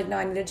bit, because I'm like, no,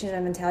 I need to change my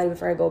mentality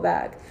before I go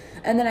back.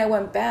 And then I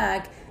went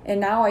back, and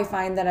now I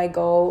find that I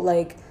go,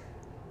 like,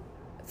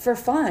 for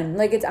fun.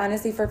 Like, it's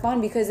honestly for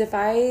fun, because if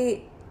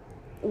I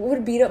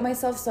would beat up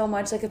myself so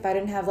much, like, if I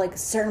didn't have, like, a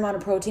certain amount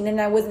of protein and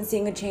I wasn't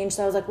seeing a change,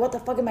 so I was like, what the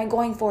fuck am I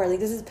going for? Like,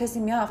 this is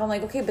pissing me off. I'm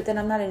like, okay, but then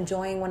I'm not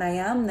enjoying when I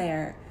am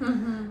there.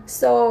 Mm-hmm.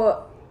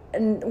 So,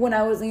 and when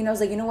I was, I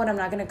was like, you know what, I'm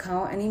not going to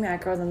count any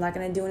macros, I'm not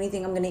going to do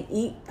anything, I'm going to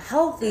eat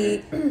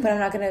healthy, but I'm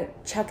not going to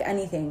check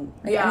anything,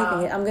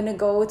 anything. I'm going to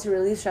go to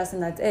relieve stress,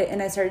 and that's it.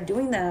 And I started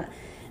doing that,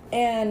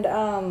 and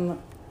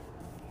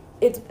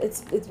it's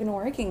been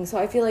working. So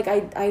I feel like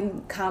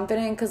I'm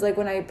confident, because, like,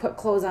 when I put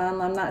clothes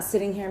on, I'm not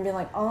sitting here and being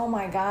like, oh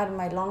my god,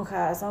 my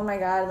lonjas, oh my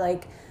god,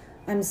 like,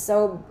 I'm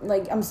so,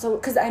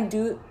 because I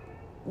do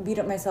beat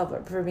up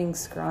myself for being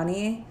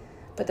scrawny,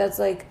 but that's,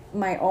 like,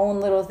 my own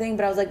little thing.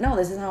 But I was like, no,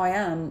 this is how I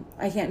am.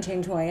 I can't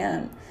change who I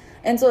am.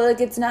 And so, like,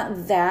 it's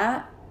not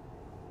that,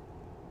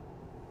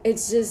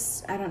 it's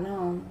just, I don't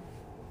know.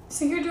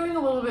 So you're doing a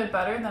little bit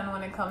better than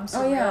when it comes to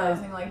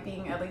realizing, like,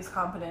 being at least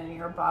confident in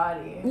your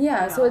body.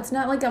 Yeah, so it's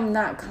not like I'm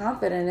not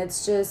confident.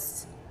 It's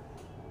just,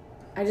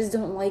 I just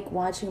don't like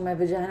watching my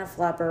vagina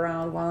flap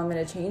around while I'm in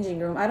a changing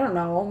room. I don't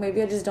know.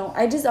 Maybe I just don't.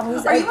 I just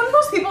always... Are you one of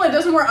those people that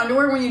doesn't wear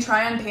underwear when you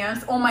try on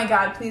pants? Oh my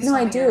god, please tell me.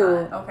 No, I do.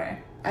 Okay.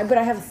 But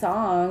I have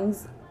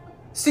thongs.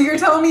 So you're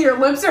telling me your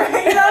lips are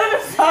hanging out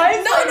of the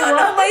sides?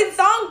 No. My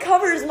thong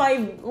covers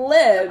my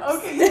lips.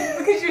 Okay,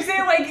 because you're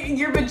saying, like,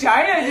 your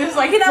vagina just,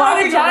 like, not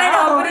my vagina,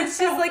 around. But it's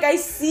just, like, I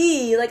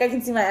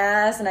can see my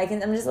ass, and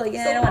I'm just like,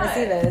 I don't want to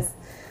see this.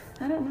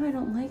 I don't know, I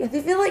don't like it.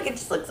 I feel like it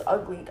just looks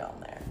ugly down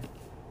there.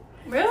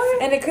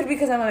 Really? And it could be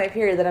because I'm on my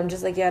period that I'm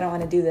just like, I don't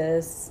want to do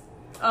this.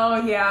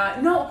 Oh, yeah.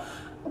 No,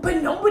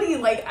 but nobody,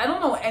 like, I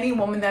don't know any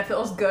woman that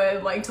feels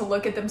good, like, to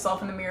look at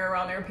themselves in the mirror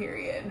around their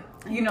period.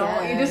 You're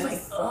just like,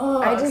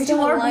 ugh. I just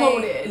don't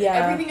bloated. Yeah.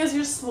 Everything is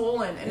just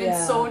swollen, and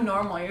it's so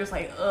normal. You're just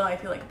like, ugh, I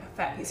feel like a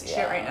fat piece of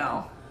shit right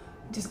now.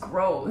 Just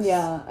gross.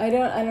 Yeah, I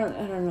don't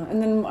know.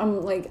 And then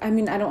I'm like, I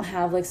don't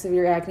have, like,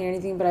 severe acne or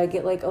anything, but I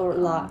get, like, a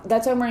lot.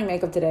 That's why I'm wearing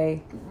makeup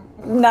today.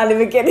 Not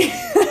even kidding.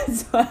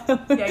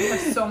 Yeah, you have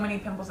so many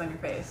pimples on your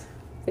face.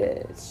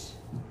 Bitch.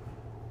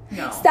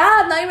 No.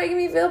 Stop! Now you're making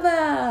me feel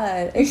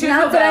bad. You should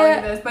feel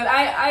bad like this, but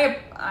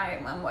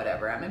I'm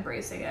whatever. I'm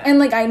embracing it. And,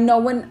 like, I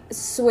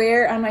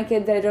swear on my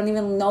kid that I don't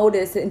even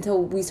notice it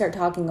until we start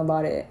talking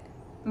about it.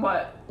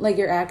 What? Like,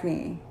 your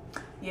acne.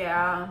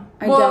 Yeah.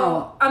 I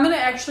don't. I'm going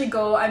to actually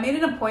go. I made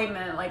an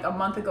appointment, like, a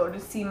month ago to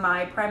see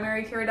my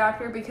primary care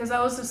doctor, because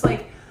I was just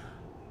like,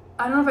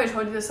 I don't know if I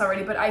told you this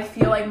already, but I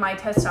feel like my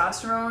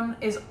testosterone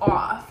is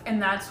off,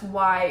 and that's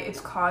why it's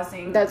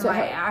causing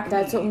my acne.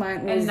 That's what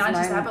mine is. And not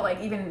just that, but,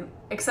 like, even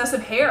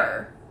excessive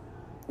hair.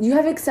 You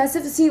have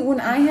excessive... See,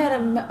 when I had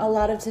a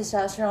lot of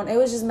testosterone, it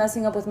was just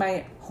messing up with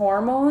my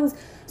hormones.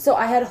 So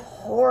I had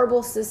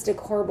horrible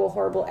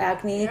horrible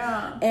acne,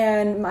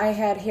 and I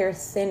had hair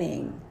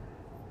thinning.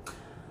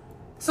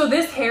 So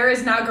this hair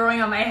is not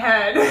growing on my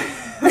head.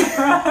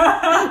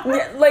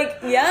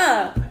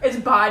 It's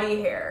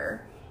body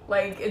hair.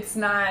 Like, it's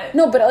not...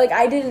 No, but, like,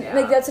 I didn't...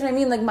 Like, that's what I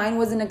mean. Like, mine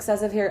wasn't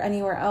excessive hair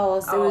anywhere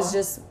else. It was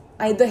just...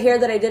 the hair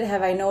that I did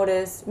have, I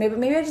noticed.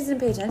 Maybe I just didn't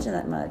pay attention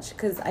that much.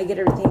 Because I get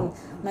everything...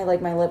 my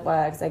lip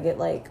wax. I get,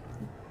 like...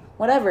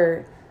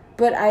 whatever.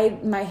 But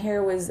my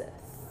hair was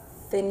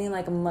thinning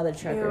like a mother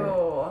trucker.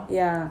 Ew.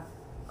 Yeah.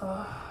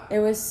 Ugh. It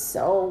was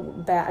so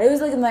bad. It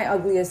was, like, my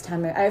ugliest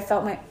time. I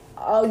felt my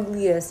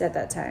ugliest at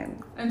that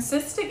time. And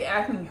cystic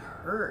acne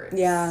hurts.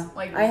 Yeah.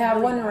 Like, I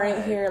have one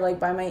right here, like,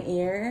 by my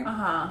ear.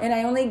 Uh-huh. And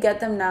I only get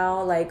them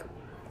now, like,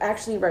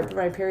 actually right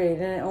before my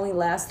period, and it only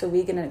lasts a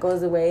week and it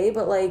goes away.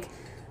 But, like,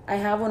 I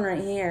have one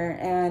right here,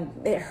 and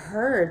it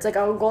hurts. Like,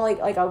 I'll go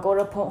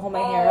to hold my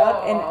hair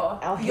up, and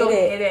I'll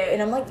hit it,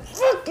 and I'm like,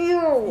 fuck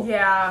you.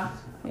 Yeah.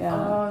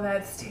 Oh,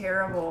 that's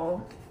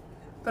terrible.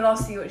 But I'll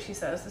see what she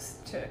says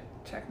just to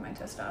check my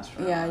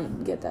testosterone. Yeah, you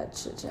can get that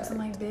shit checked. I'm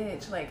like,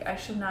 bitch, like, I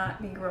should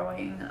not be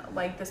growing,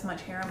 like, this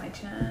much hair on my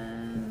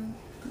chin.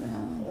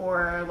 Yeah.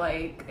 Or,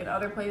 like, in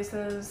other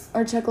places.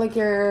 Or check, like,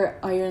 your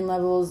iron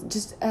levels.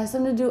 Just ask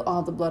them to do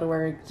all the blood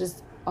work.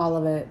 Just all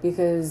of it.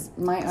 Because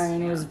my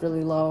iron was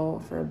really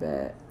low for a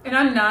bit. And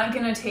I'm not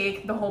going to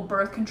take the whole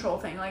birth control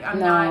thing. Like, I'm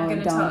not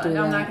going to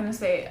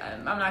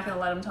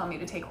let them tell me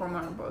to take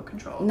hormonal birth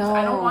control. No.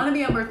 I don't want to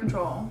be on birth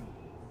control.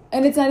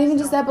 And it's not even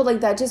just that, but,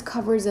 like, that just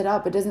covers it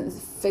up. It doesn't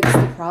fix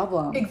the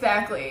problem.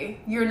 Exactly.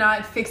 You're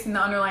not fixing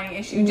the underlying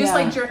issue. Just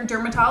like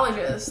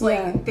dermatologists.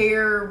 Like,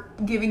 they're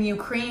giving you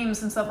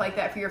creams and stuff like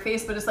that for your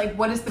face, but it's like,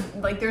 what is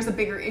there's a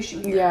bigger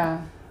issue here.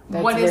 Yeah.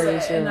 what is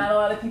it? True. And not a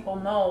lot of people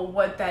know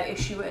what that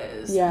issue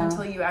is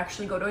until you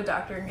actually go to a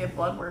doctor and get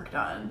blood work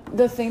done.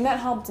 The thing that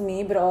helped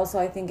me, but also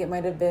I think it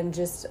might have been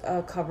just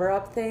a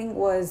cover-up thing,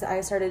 was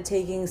I started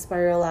taking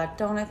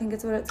Spirulactone, I think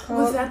it's what it's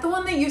called. Was that the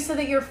one that you said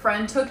that your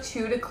friend took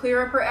too to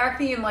clear up her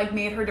acne and like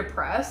made her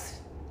depressed?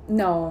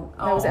 No,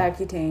 that was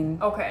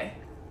Accutane. Okay.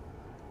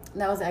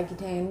 That was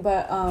Accutane,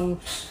 but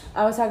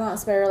I was talking about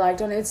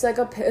Spirulactone. It's like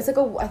a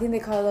I think they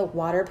call it a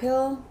water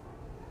pill.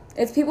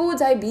 It's people with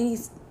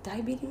diabetes.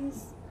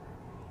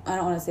 I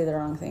don't want to say the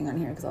wrong thing on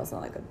here because I'll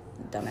sound like a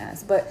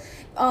dumbass. But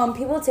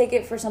people take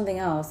it for something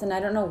else, and I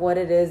don't know what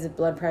it is.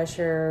 Blood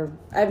pressure.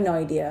 I have no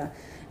idea.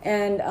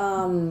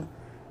 And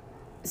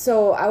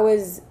so I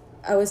was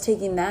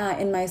taking that,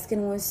 and my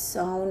skin was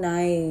so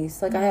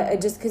nice. Like I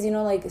just because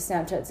like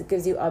Snapchat, it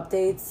gives you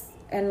updates,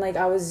 and like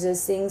I was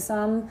just seeing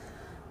some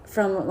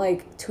from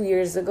like 2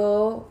 years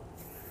ago,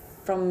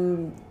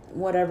 from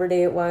whatever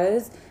day it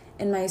was,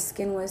 and my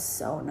skin was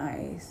so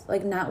nice.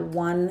 Like not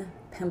one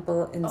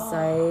pimple in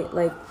sight.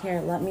 Like here,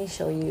 let me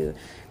show you,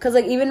 because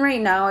like even right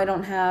now I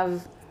don't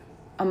have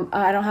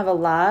a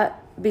lot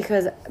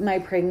because my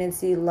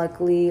pregnancy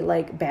luckily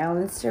like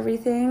balanced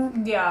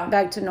everything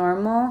back to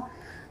normal,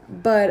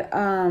 but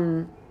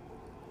I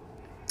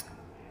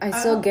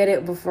still get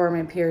it before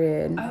my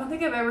period. I don't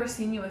think I've ever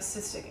seen you with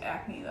cystic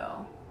acne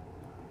though.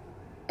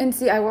 And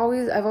see, I've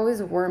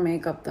always wore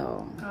makeup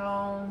though.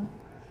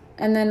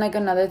 And then like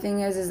another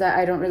thing is that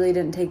I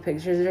didn't take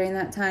pictures during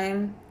that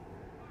time.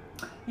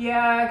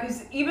 Yeah,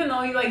 because even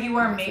though you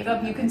wear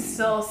makeup, you can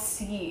still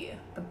see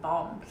the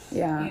bumps.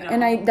 Yeah,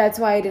 and that's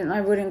why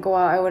I wouldn't go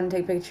out. I wouldn't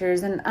take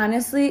pictures. And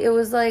honestly, it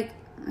was like,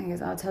 I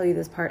guess I'll tell you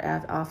this part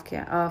off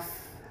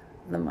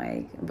the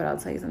mic, but I'll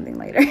tell you something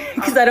later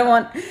because I don't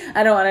want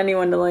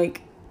anyone to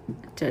like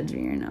judge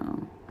me or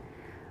no.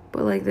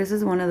 But like this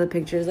is one of the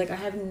pictures. Like I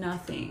have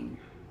nothing.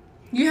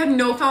 You had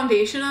no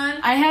foundation on?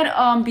 I had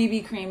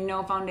BB cream,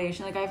 no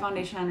foundation. Like I have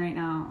foundation on right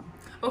now.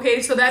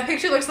 Okay, so that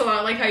picture looks a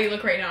lot like how you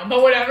look right now,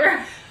 but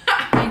whatever.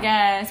 I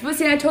guess. But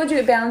see, I told you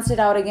it balanced it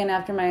out again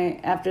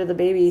after the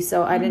baby,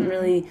 so I didn't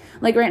really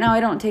like right now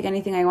I don't take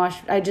anything.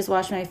 I just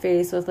wash my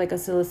face with like a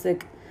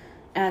salicylic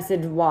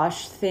acid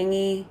wash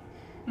thingy.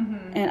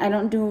 And I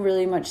don't do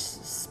really much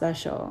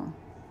special.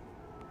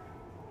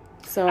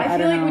 So I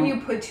feel like when you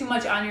put too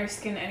much on your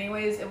skin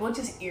anyways, it will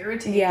just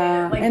irritate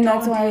it. Like, and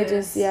that's why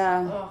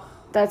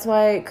that's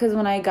why, because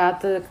when I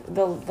got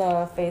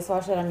the face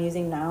wash that I'm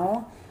using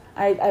now,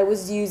 I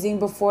was using,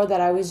 before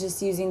that I was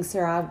just using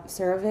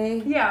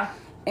CeraVe. Yeah.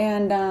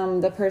 And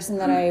the person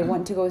that I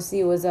went to go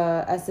see was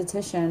a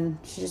esthetician.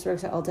 She just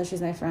works at Ulta.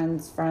 She's my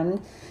friend's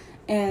friend.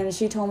 And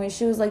she told me,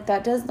 she was like,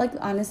 that does, like,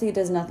 honestly, it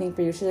does nothing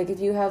for you. She's like, if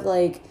you have,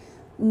 like,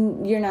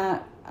 you're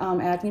not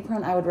acne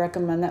prone, I would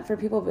recommend that for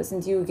people. But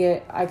since you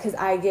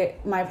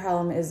my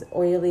problem is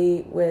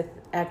oily with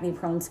acne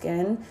prone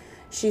skin.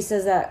 She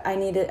says that I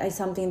need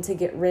something to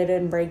get rid of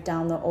and break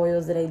down the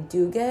oils that I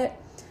do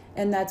get.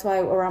 And that's why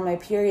around my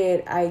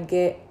period, I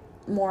get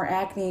more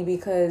acne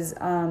because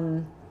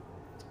around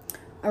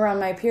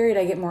my period,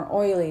 I get more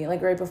oily,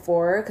 like right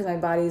before, because my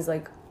body's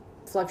like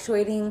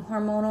fluctuating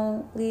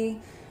hormonally.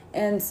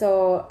 And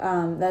so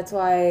that's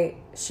why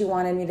she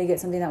wanted me to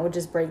get something that would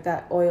just break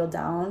that oil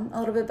down a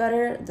little bit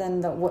better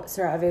than what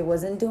CeraVe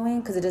wasn't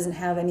doing, because it doesn't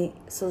have any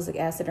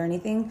salicylic acid or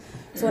anything.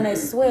 So when I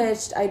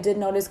switched, I did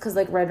notice, because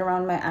like right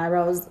around my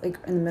eyebrows, like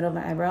in the middle of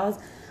my eyebrows,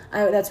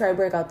 that's where I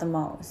break out the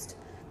most.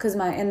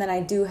 And then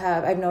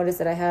I've noticed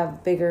that I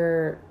have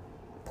bigger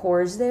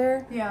pores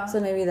there. Yeah. So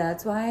maybe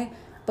that's why.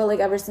 But like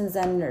ever since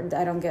then,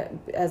 I don't get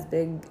as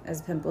big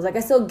as pimples. Like I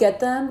still get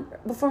them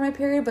before my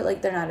period, but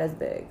like they're not as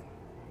big.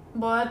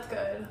 Well, that's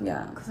good.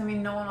 Yeah. Because, I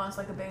mean, no one wants,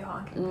 like, a big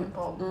honking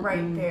pimple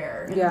right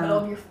there in the middle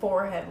of your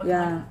forehead looking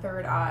like a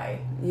third eye.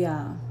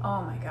 Yeah.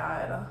 Oh, my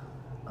God.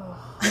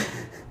 Oh.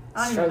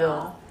 I don't even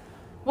know.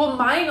 Well,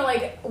 mine,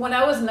 like, when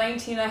I was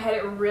 19, I had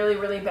it really,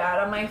 really bad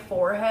on my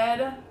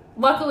forehead.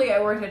 Luckily,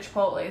 I worked at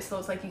Chipotle, so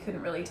it's like you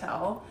couldn't really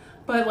tell.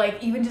 But,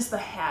 like, even just the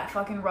hat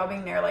fucking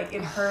rubbing there, like,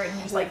 it hurt. And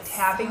just, like,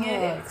 tapping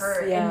it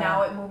hurt. Yeah. And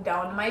now it moved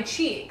down to my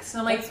cheeks. And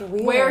I'm like,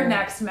 where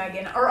next,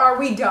 Megan? Or are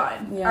we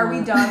done? Yeah. Are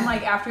we done,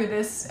 like, after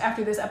this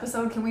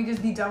episode? Can we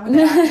just be done with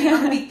that? I'm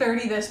going to be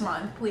 30 this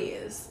month,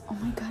 please. Oh,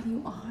 my God,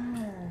 you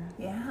are.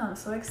 Yeah, I'm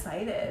so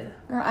excited.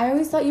 I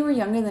always thought you were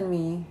younger than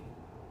me.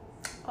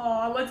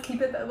 Oh, let's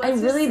keep it. I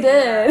really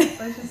did.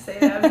 Let's just say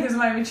that because of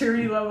my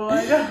maturity level.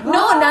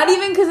 No, not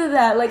even because of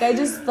that. Like, I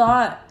just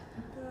thought...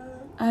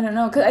 I don't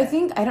know, because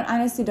I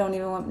honestly don't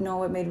even know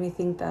what made me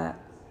think that.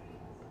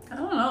 I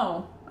don't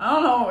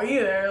know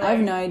either. Like, I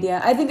have no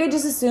idea. I think I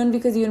just assumed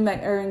because you and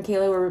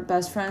Kayla were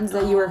best friends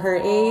that you were her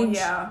age.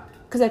 Yeah.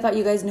 Because I thought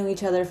you guys knew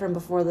each other from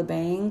before the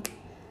bank.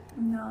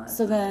 No.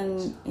 So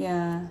then,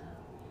 yeah.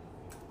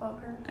 Love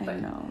her. I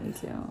know, me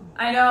too.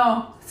 I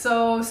know.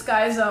 So,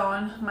 Sky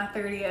Zone, my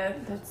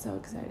 30th. That's so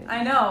exciting.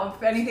 I know.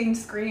 If anything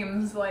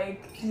screams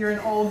like you're an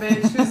old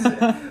bitch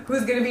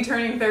who's going to be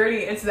turning 30,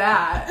 it's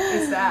that.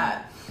 It's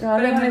that. I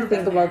don't even want to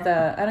think about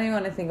that. I don't even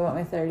want to think about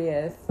my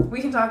 30th.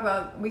 We can talk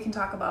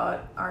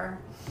about our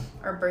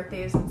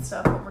birthdays and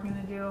stuff. What we're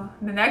gonna do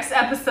in the next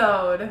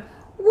episode.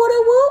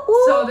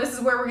 What? So this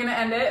is where we're gonna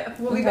end it.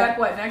 We'll be back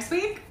next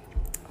week?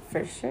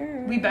 For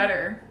sure. We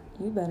better.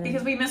 You better.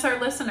 Because we miss our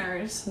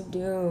listeners. We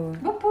do.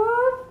 Whoop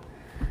whoop.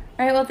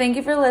 All right. Well, thank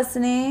you for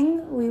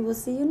listening. We will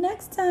see you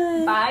next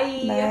time.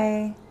 Bye.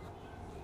 Bye.